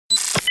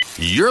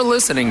You're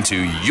listening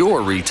to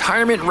Your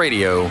Retirement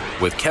Radio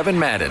with Kevin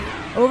Madden.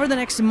 Over the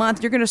next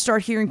month, you're going to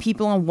start hearing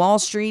people on Wall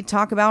Street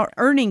talk about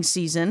earnings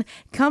season.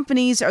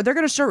 Companies, they're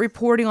going to start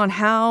reporting on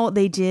how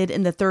they did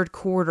in the third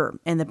quarter.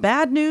 And the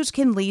bad news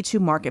can lead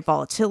to market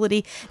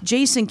volatility.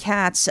 Jason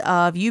Katz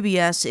of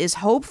UBS is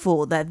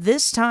hopeful that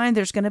this time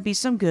there's going to be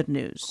some good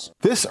news.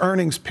 This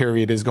earnings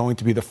period is going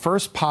to be the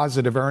first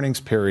positive earnings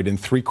period in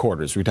 3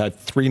 quarters. We've had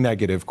 3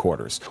 negative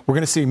quarters. We're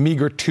going to see a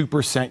meager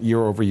 2%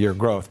 year-over-year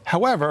growth.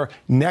 However,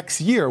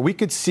 next year, we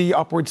could see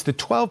upwards to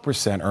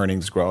 12%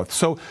 earnings growth.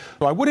 So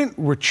I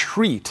wouldn't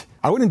retreat.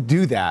 I wouldn't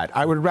do that.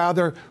 I would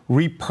rather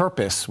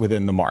repurpose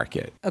within the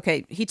market.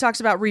 Okay, he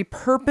talks about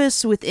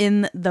repurpose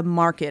within the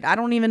market. I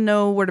don't even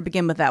know where to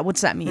begin with that.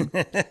 What's that mean?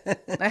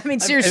 I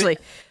mean, seriously.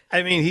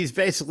 I mean, he's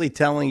basically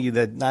telling you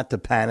that not to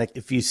panic.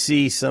 If you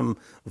see some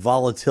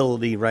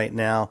volatility right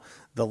now,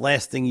 the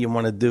last thing you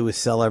want to do is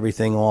sell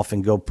everything off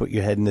and go put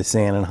your head in the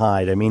sand and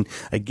hide. I mean,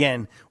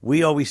 again,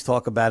 we always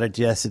talk about it,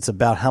 Jess. It's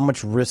about how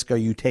much risk are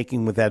you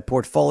taking with that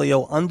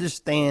portfolio.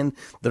 Understand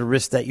the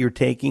risk that you're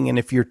taking. And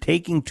if you're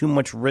taking too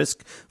much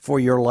risk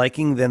for your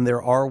liking, then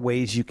there are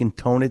ways you can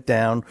tone it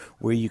down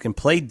where you can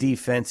play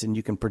defense and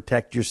you can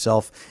protect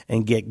yourself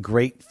and get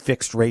great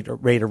fixed rate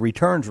of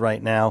returns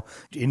right now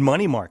in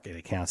money market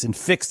accounts, in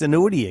fixed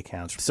annuity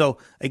accounts. So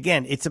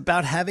again, it's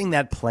about having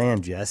that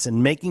plan, Jess,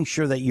 and making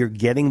sure that you're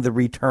getting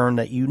the return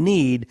that you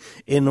need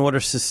in order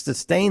to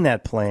sustain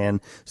that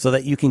plan so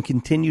that you can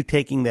continue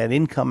taking that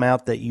income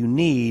out that you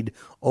need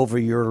over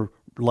your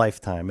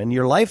lifetime. And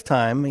your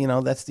lifetime, you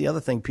know, that's the other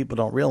thing people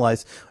don't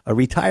realize. A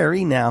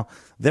retiree now,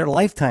 their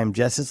lifetime,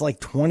 Jess, is like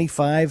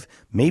 25,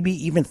 maybe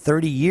even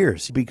 30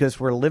 years because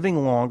we're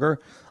living longer.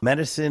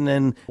 Medicine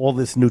and all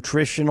this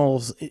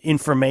nutritional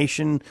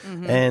information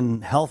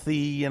and healthy,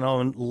 you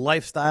know, and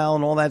lifestyle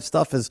and all that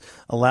stuff is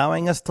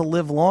allowing us to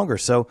live longer.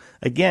 So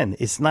again,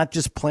 it's not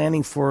just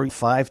planning for a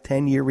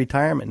 5-10-year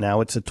retirement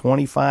now. It's a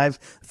 25,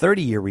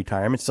 30-year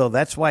retirement. So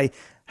that's why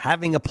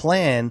having a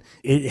plan,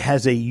 it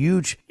has a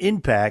huge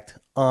impact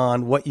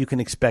on what you can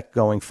expect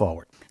going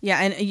forward. Yeah,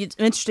 and it's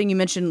interesting you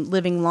mentioned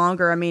living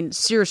longer. I mean,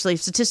 seriously,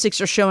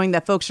 statistics are showing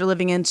that folks are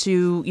living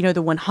into, you know,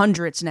 the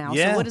 100s now.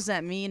 Yeah. So what does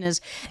that mean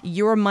is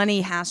your money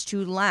has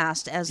to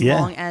last as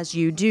long as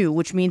you do,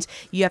 which means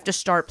you have to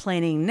start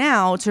planning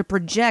now to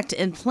project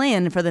and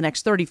plan for the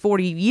next 30,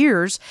 40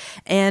 years.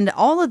 And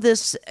all of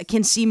this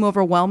can seem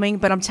overwhelming,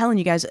 but I'm telling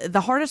you guys,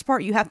 the hardest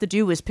part you have to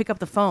do is pick up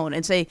the phone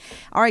and say,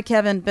 all right,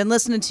 Kevin, been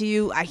listening to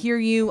you. I hear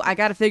you. I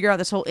got to figure out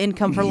this whole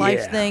income for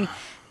life thing.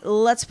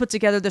 Let's put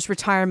together this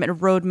retirement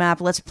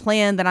roadmap. Let's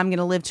plan that I'm going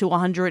to live to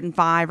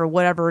 105 or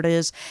whatever it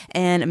is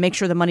and make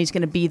sure the money's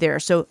going to be there.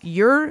 So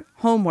your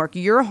homework,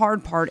 your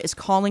hard part is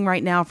calling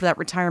right now for that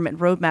retirement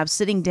roadmap,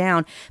 sitting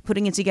down,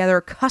 putting it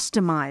together,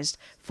 customized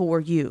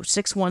for you.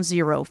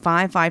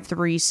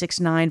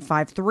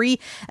 610-553-6953.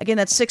 Again,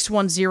 that's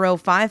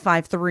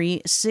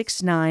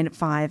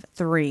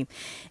 610-553-6953.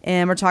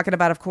 And we're talking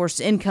about, of course,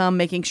 income,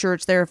 making sure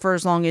it's there for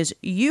as long as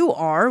you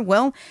are.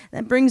 Well,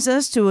 that brings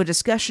us to a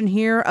discussion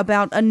here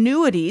about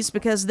annuities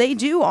because they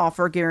do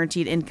offer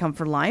guaranteed income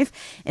for life.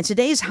 And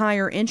today's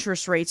higher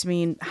interest rates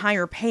mean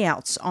higher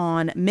payouts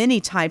on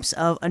many types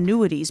of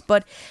annuities.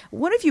 But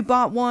what if you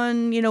bought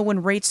one, you know,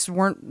 when rates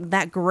weren't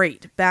that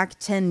great back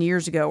 10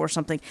 years ago or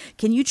something?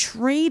 Can you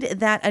trade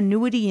that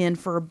annuity in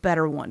for a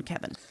better one,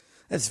 Kevin?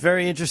 It's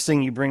very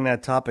interesting you bring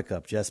that topic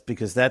up, Jess,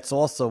 because that's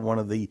also one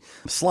of the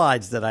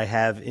slides that I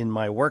have in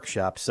my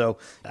workshop. So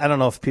I don't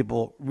know if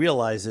people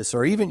realize this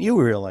or even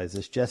you realize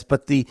this, Jess,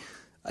 but the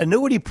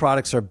annuity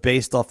products are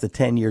based off the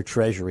 10-year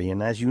Treasury.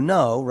 And as you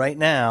know, right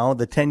now,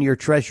 the 10-year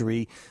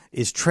Treasury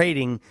is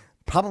trading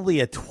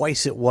probably at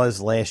twice it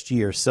was last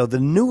year. So the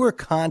newer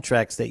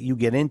contracts that you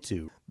get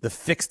into, the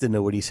fixed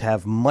annuities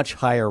have much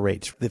higher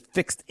rates. The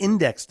fixed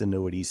indexed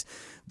annuities,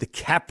 the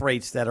cap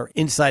rates that are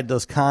inside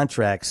those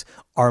contracts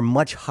are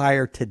much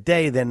higher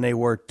today than they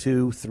were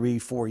 2, 3,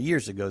 4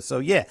 years ago. So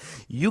yeah,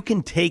 you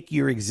can take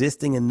your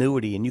existing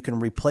annuity and you can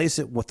replace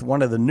it with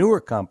one of the newer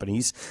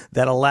companies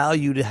that allow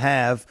you to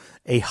have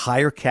a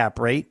higher cap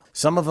rate.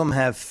 Some of them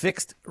have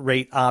fixed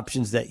rate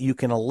options that you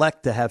can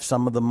elect to have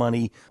some of the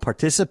money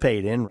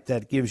participate in.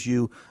 That gives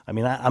you, I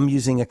mean, I'm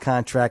using a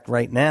contract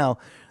right now.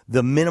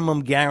 The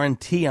minimum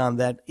guarantee on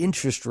that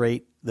interest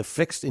rate, the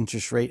fixed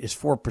interest rate, is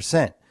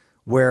 4%,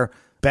 where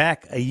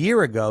back a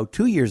year ago,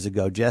 2 years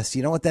ago, Jess,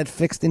 you know what that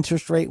fixed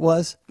interest rate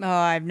was?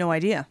 I have no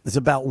idea. It's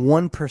about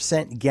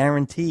 1%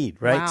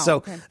 guaranteed, right? Wow,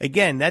 so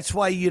again, that's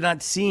why you're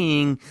not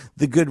seeing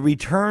the good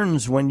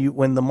returns when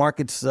the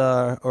markets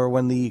or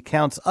when the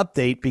accounts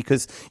update,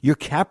 because your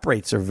cap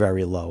rates are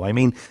very low. I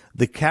mean,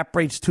 the cap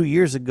rates 2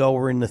 years ago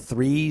were in the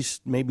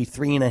 3s, maybe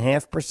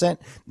 3.5%.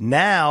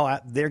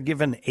 Now they're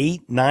given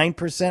 8,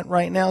 9%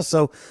 right now.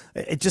 So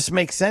it just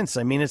makes sense.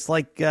 I mean, it's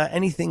like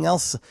anything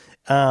else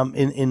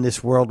in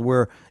this world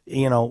where,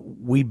 you know,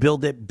 we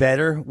build it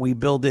better, we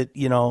build it,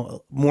 you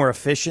know, more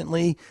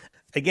efficiently.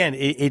 Again,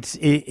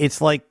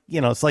 it's like,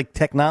 you know, it's like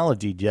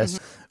technology,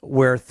 Jess.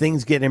 where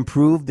things get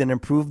improved and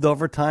improved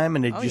over time,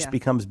 and it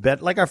becomes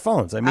better, like our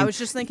phones. I was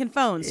just thinking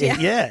phones. Yeah.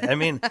 Yeah. I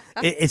mean,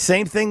 it's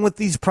same thing with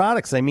these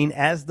products. I mean,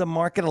 as the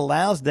market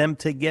allows them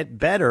to get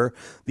better,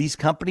 these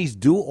companies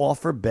do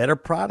offer better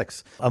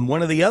products.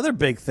 One of the other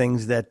big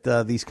things that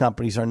these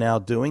companies are now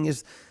doing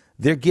is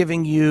they're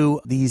giving you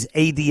these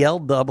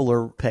ADL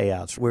doubler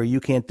payouts where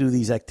you can't do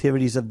these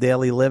activities of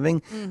daily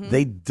living. Mm-hmm.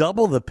 They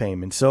double the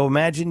payment. So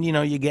imagine,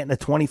 you're getting a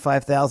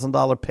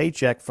 $25,000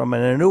 paycheck from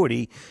an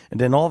annuity,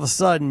 and then all of a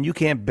sudden you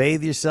can't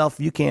bathe yourself,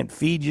 you can't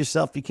feed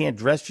yourself, you can't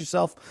dress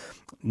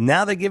yourself.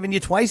 Now they're giving you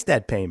twice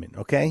that payment,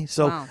 okay?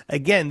 So,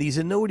 Again, these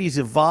annuities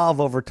evolve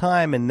over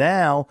time, and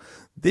now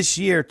this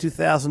year,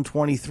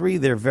 2023,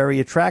 they're very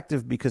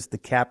attractive because the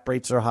cap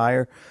rates are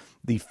higher.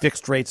 The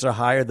fixed rates are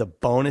higher. The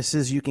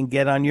bonuses you can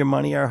get on your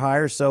money are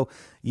higher. So,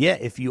 yeah,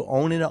 if you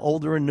own an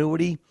older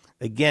annuity,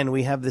 again,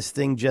 we have this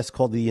thing just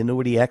called the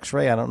annuity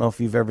X-ray. I don't know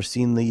if you've ever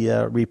seen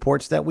the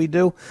reports that we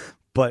do,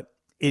 but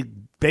it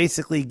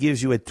basically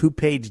gives you a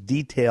 2-page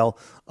detail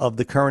of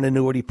the current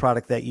annuity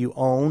product that you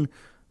own,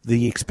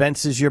 the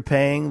expenses you're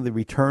paying, the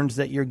returns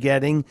that you're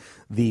getting,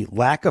 the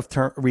lack of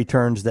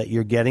returns that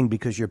you're getting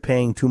because you're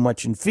paying too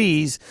much in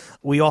fees.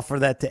 We offer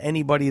that to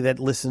anybody that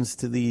listens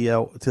to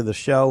the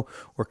show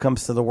or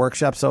comes to the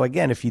workshop. So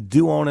again, if you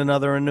do own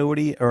another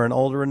annuity or an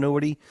older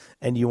annuity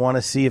and you want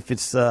to see if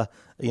it's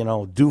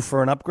due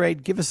for an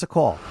upgrade, give us a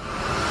call.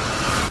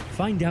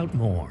 Find out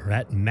more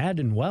at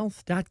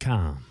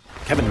MaddenWealth.com.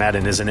 Kevin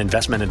Madden is an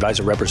investment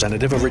advisor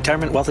representative of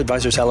Retirement Wealth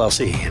Advisors,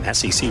 LLC, an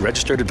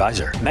SEC-registered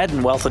advisor.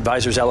 Madden Wealth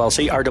Advisors,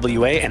 LLC,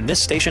 RWA, and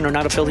this station are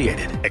not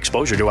affiliated.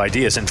 Exposure to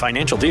ideas and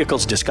financial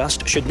vehicles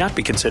discussed should not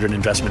be considered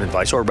investment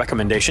advice or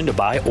recommendation to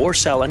buy or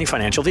sell any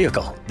financial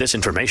vehicle. This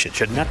information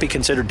should not be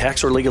considered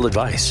tax or legal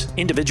advice.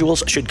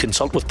 Individuals should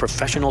consult with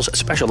professionals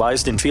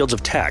specialized in fields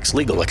of tax,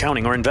 legal,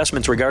 accounting, or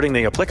investments regarding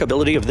the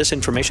applicability of this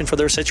information for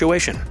their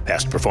situation.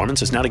 Past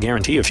performance is not a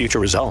guarantee of future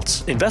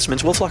results.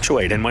 Investments will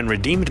fluctuate, and when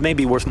redeemed may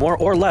be worth more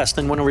or less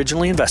than when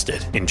originally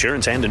invested.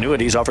 Insurance and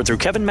annuities offered through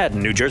Kevin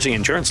Madden, New Jersey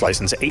Insurance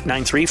License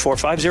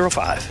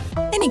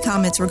 8934505. Any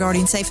comments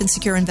regarding safe and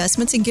secure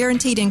investments and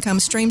guaranteed income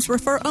streams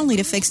refer only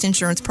to fixed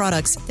insurance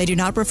products. They do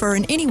not refer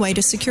in any way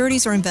to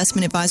securities or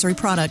investment advisory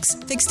products.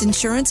 Fixed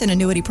insurance and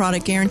annuity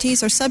product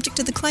guarantees are subject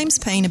to the claims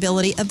paying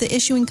ability of the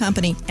issuing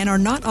company and are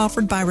not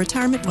offered by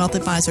Retirement Wealth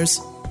Advisors.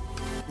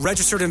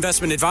 Registered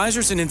investment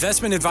advisors and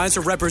investment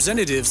advisor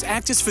representatives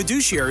act as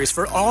fiduciaries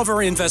for all of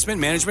our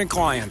investment management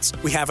clients.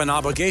 We have an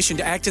obligation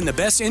to act in the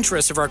best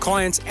interests of our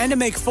clients and to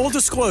make full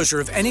disclosure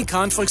of any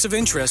conflicts of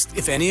interest,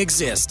 if any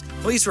exist.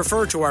 Please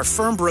refer to our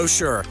firm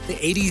brochure, the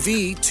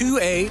ADV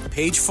 2A,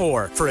 page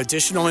 4, for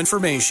additional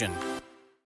information.